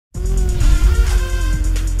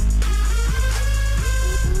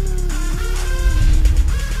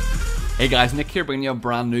Hey guys, Nick here bringing you a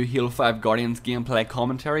brand new Halo 5 Guardians gameplay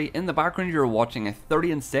commentary. In the background you're watching a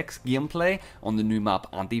 30-6 gameplay on the new map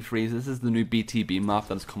ANTIFREEZE. This is the new BTB map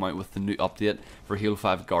that has come out with the new update for Halo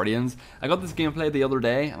 5 Guardians. I got this gameplay the other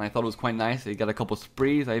day and I thought it was quite nice. I get a couple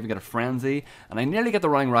sprees, I even get a frenzy, and I nearly get the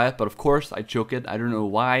running riot, but of course I choke it. I don't know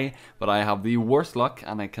why, but I have the worst luck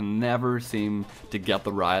and I can never seem to get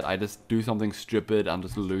the riot. I just do something stupid and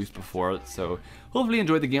just lose before it. So hopefully you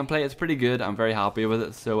enjoyed the gameplay. It's pretty good. I'm very happy with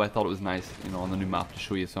it, so I thought it was nice, you know, on the new map to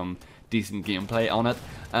show you some decent gameplay on it.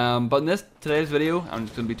 But in today's video, I'm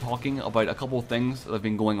just going to be talking about a couple of things that have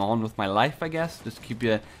been going on with my life, I guess, just to keep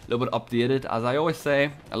you a little bit updated. As I always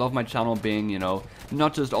say, I love my channel being, you know,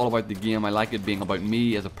 not just all about the game. I like it being about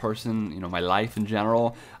me as a person, you know, my life in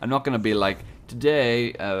general. I'm not going to be like,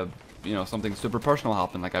 today, you know, something super personal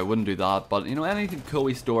happened. Like, I wouldn't do that, but you know, anything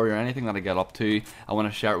cool story or anything that I get up to, I want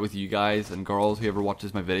to share it with you guys and girls, whoever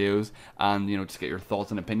watches my videos, and you know, just get your thoughts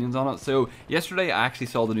and opinions on it. So yesterday I actually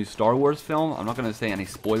saw the new Star Wars film. I'm not going to say any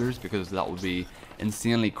spoilers because that would be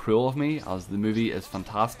insanely cruel of me, as the movie is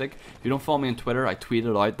fantastic. If you don't follow me on Twitter, I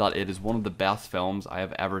tweeted out that it is one of the best films I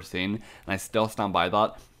have ever seen, and I still stand by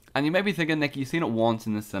that. And you may be thinking, Nick, you've seen it once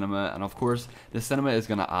in the cinema, and of course, the cinema is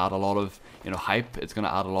going to add a lot of, you know, hype. It's going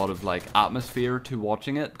to add a lot of, like, atmosphere to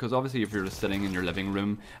watching it, because obviously if you're just sitting in your living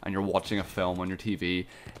room and you're watching a film on your TV,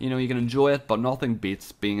 you know, you can enjoy it, but nothing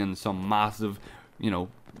beats being in some massive, you know,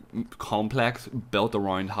 complex built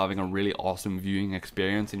around having a really awesome viewing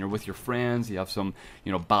experience, and you're with your friends, you have some,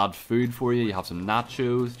 you know, bad food for you, you have some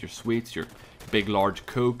nachos, your sweets, your big large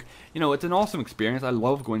Coke. You know, it's an awesome experience. I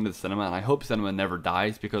love going to the cinema, and I hope cinema never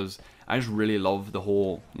dies, because I just really love the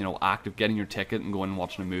whole, you know, act of getting your ticket and going and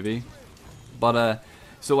watching a movie. But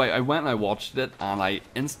so I went and I watched it, and I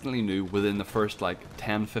instantly knew within the first like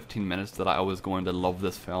 10-15 minutes that I was going to love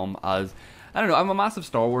this film. As I don't know, I'm a massive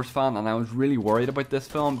Star Wars fan, and I was really worried about this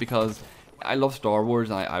film because I love Star Wars,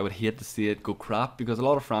 and I would hate to see it go crap, because a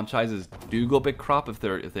lot of franchises do go big crap if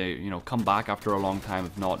they you know, come back after a long time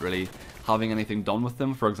of not really having anything done with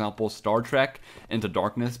them. For example, Star Trek Into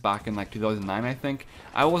Darkness back in like 2009, I think.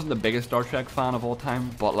 I wasn't the biggest Star Trek fan of all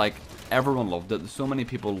time, but like everyone loved it. So many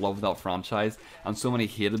people loved that franchise, and so many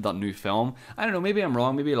hated that new film. I don't know, maybe I'm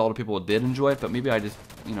wrong, maybe a lot of people did enjoy it, but maybe I just,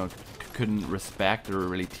 you know, couldn't respect or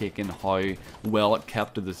really take in how well it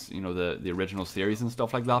kept to this, you know, the original series and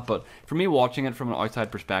stuff like that. But for me, watching it from an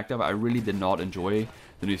outside perspective, I really did not enjoy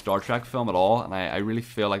the new Star Trek film at all, and I really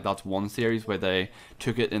feel like that's one series where they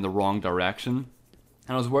took it in the wrong direction.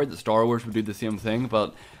 And I was worried that Star Wars would do the same thing,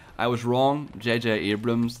 but I was wrong. J.J.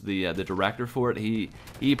 Abrams, the director for it, he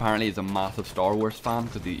apparently is a massive Star Wars fan,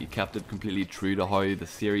 because he kept it completely true to how the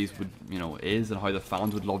series would, you know, is, and how the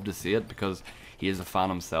fans would love to see it, because he is a fan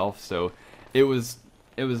himself. So it was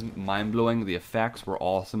mind-blowing. The effects were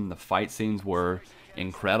awesome. The fight scenes were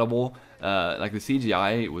incredible. Like the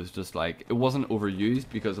CGI was just like, it wasn't overused,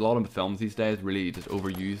 because a lot of films these days really just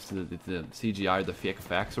overuse the CGI, the fake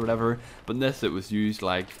effects or whatever. But in this, it was used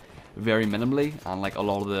like very minimally, and like a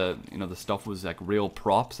lot of the, you know, the stuff was like real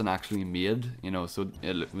props and actually made, you know, so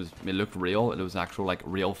it looked real. It was actual like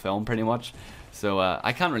real film pretty much. So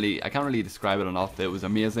I can't really describe it enough. It was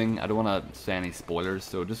amazing. I don't want to say any spoilers,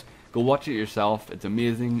 so just go watch it yourself. It's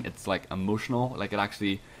amazing. It's like emotional. Like, it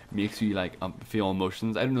actually makes you like feel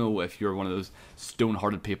emotions. I don't know if you're one of those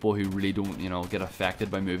stone-hearted people who really don't, you know, get affected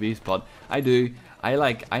by movies, but I do. I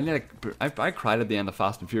cried at the end of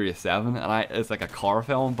Fast and Furious 7, and it's like a car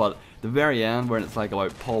film, but the very end where it's like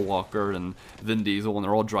about Paul Walker and Vin Diesel and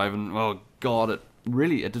they're all driving, oh god,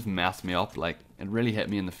 it just messed me up. Like, it really hit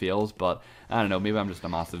me in the feels. But I don't know, maybe I'm just a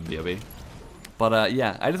massive baby. But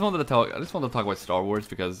yeah, I just wanted to talk about Star Wars,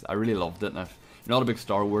 because I really loved it. And if you're not a big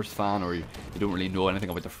Star Wars fan, or you don't really know anything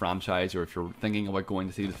about the franchise, or if you're thinking about going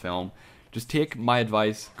to see the film, just take my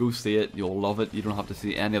advice, go see it. You'll love it. You don't have to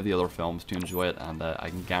see any of the other films to enjoy it, and I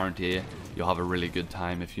can guarantee you, you'll have a really good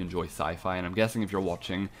time if you enjoy sci-fi. And I'm guessing if you're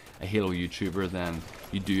watching a Halo YouTuber, then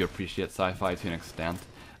you do appreciate sci-fi to an extent.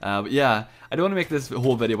 But yeah, I don't want to make this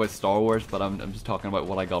whole video about Star Wars, but I'm just talking about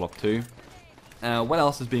what I got up to. What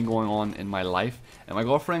else has been going on in my life? My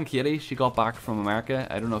girlfriend Katie, she got back from America.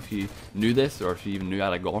 I don't know if you knew this, or if you even knew I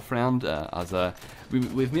had a girlfriend.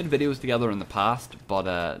 We've made videos together in the past,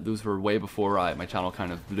 but those were way before my channel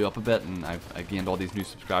kind of blew up a bit, and I gained all these new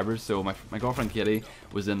subscribers. So my girlfriend Katie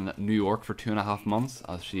was in New York for 2.5 months,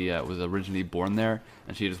 as she was originally born there,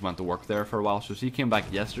 and she just went to work there for a while. So she came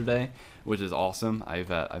back yesterday, which is awesome.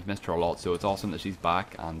 I've missed her a lot, so it's awesome that she's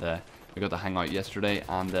back, and we got to hang out yesterday,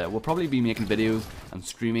 and we'll probably be making videos and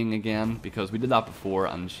streaming again, because we did that before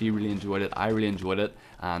and she really enjoyed it, I really enjoyed it,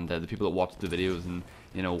 and the people that watched the videos and,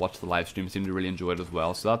 you know, watched the live stream seemed to really enjoy it as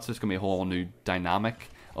well. So that's just gonna be a whole new dynamic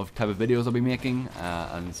of type of videos I'll be making,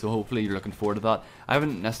 and so hopefully you're looking forward to that. I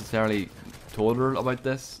haven't necessarily told her about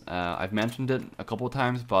this. I've mentioned it a couple of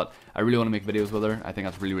times, but I really want to make videos with her. I think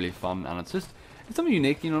that's really, really fun, and it's something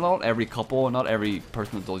unique. You know, not every couple, not every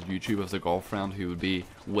person that does YouTube has a girlfriend who would be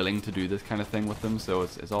willing to do this kind of thing with them. So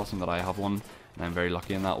it's awesome that I have one, and I'm very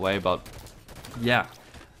lucky in that way. But yeah,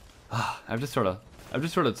 I've just sort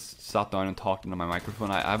of sat down and talked into my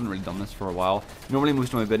microphone. I haven't really done this for a while. Normally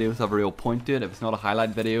most of my videos have a real point to it. If it's not a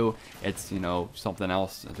highlight video, it's, you know, something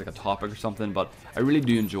else. It's like a topic or something. But I really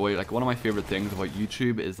do enjoy it. Like, one of my favorite things about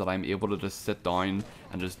YouTube is that I'm able to just sit down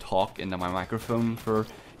and just talk into my microphone for,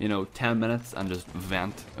 you know, 10 minutes and just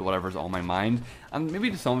vent whatever's on my mind. And maybe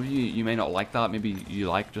to some of you, you may not like that. Maybe you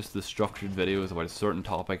like just the structured videos about a certain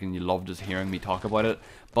topic and you love just hearing me talk about it.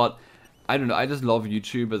 But I don't know, I just love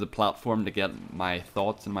YouTube as a platform to get my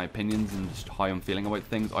thoughts and my opinions and just how I'm feeling about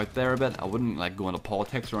things out there a bit. I wouldn't like go into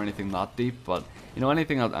politics or anything that deep, but you know,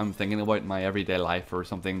 anything that I'm thinking about in my everyday life or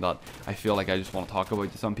something that I feel like I just want to talk about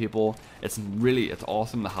to some people, it's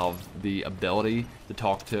awesome to have the ability to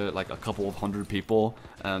talk to like a couple of hundred people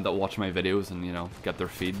that watch my videos and, you know, get their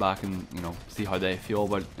feedback and, you know, see how they feel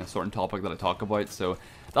about a certain topic that I talk about. So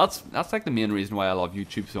that's like the main reason why I love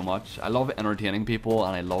YouTube so much. I love entertaining people,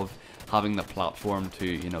 and I love having the platform to,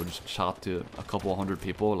 you know, just chat to a couple of hundred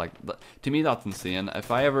people. Like, to me, that's insane.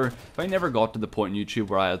 If I never got to the point in YouTube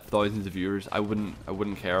where I had thousands of viewers, I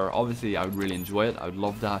wouldn't care. Obviously, I would really enjoy it. I would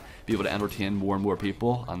love to be able to entertain more and more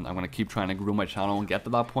people, and I'm gonna keep trying to grow my channel and get to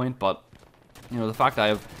that point. But you know, the fact I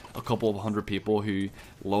have a couple of hundred people who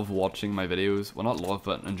love watching my videos, well, not love,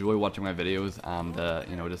 but enjoy watching my videos, and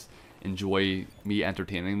you know, just enjoy me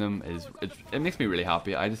entertaining them, it makes me really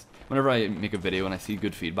happy. Whenever I make a video and I see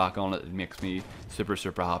good feedback on it, it makes me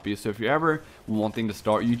super happy. So if you're ever wanting to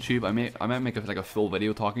start YouTube, I might make a full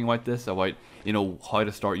video talking about this, about, you know, how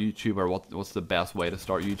to start YouTube, or what's the best way to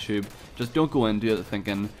start YouTube. Just don't go into it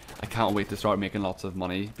thinking I can't wait to start making lots of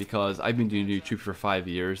money, because I've been doing YouTube for 5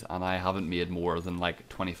 years and I haven't made more than like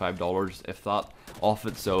 $25, if that, off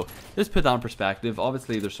it. So just put that in perspective.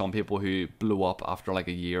 Obviously there's some people who blow up after like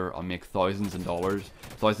a year and make thousands of dollars,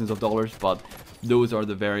 but those are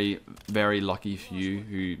the very lucky few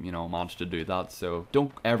who, you know, manage to do that. So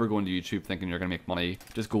don't ever go into YouTube thinking you're gonna make money.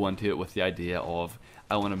 Just go into it with the idea of,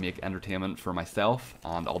 I want to make entertainment for myself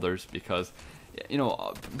and others, because, you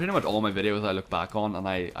know, pretty much all my videos I look back on and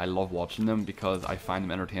I love watching them because I find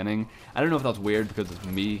them entertaining. I don't know if that's weird because it's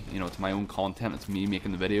me, you know, it's my own content, it's me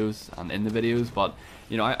making the videos and in the videos, but,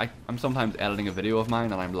 you know, I'm sometimes editing a video of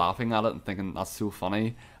mine and I'm laughing at it and thinking that's so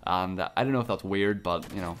funny, and I don't know if that's weird,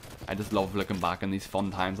 but, you know, I just love looking back on these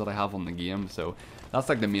fun times that I have on the game. So that's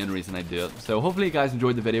like the main reason I do it. So hopefully you guys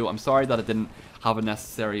enjoyed the video. I'm sorry that it didn't have a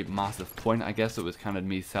necessary massive point. I guess it was kind of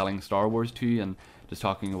me selling Star Wars to you and just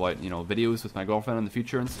talking about, you know, videos with my girlfriend in the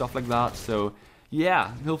future and stuff like that. So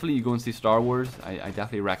yeah, hopefully you go and see Star Wars. I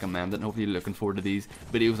definitely recommend it, and hopefully you're looking forward to these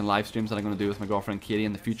videos and live streams that I'm going to do with my girlfriend Katie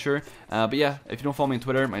in the future. But yeah, if you don't follow me on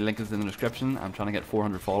Twitter, my link is in the description. I'm trying to get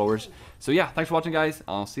 400 followers. So yeah, thanks for watching, guys.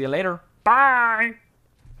 I'll see you later. Bye!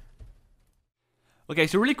 Okay,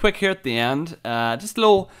 so really quick here at the end, just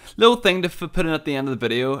a little thing to put in at the end of the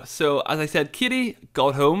video. So as I said, Katie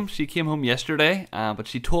got home. She came home yesterday, but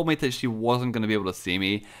she told me that she wasn't going to be able to see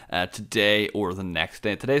me today or the next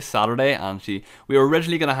day. Today's Saturday, and we were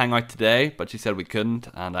originally going to hang out today, but she said we couldn't,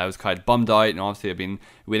 and I was quite bummed out. And obviously I've been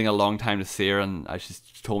waiting a long time to see her, and she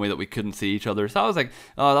told me that we couldn't see each other. So I was like,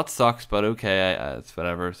 oh, that sucks, but okay, it's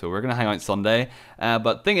whatever. So we're going to hang out Sunday.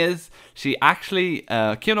 But thing is, she actually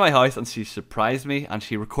came to my house and she surprised me, and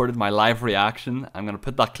she recorded my live reaction. I'm going to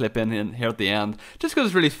put that clip in here at the end just because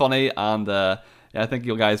it's really funny, and yeah, I think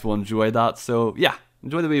you guys will enjoy that. So yeah,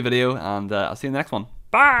 enjoy the wee video, and I'll see you in the next one.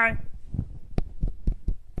 Bye!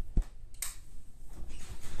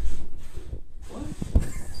 What?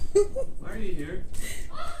 Why are you here?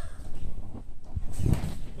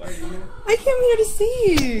 Why are you here? I came here to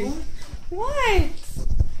see you. What?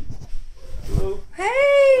 Hello?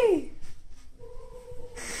 Hey!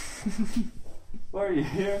 Why are you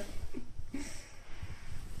here? I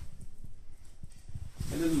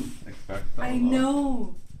didn't expect that. I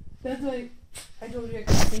know. That's why I told you I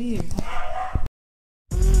could see you.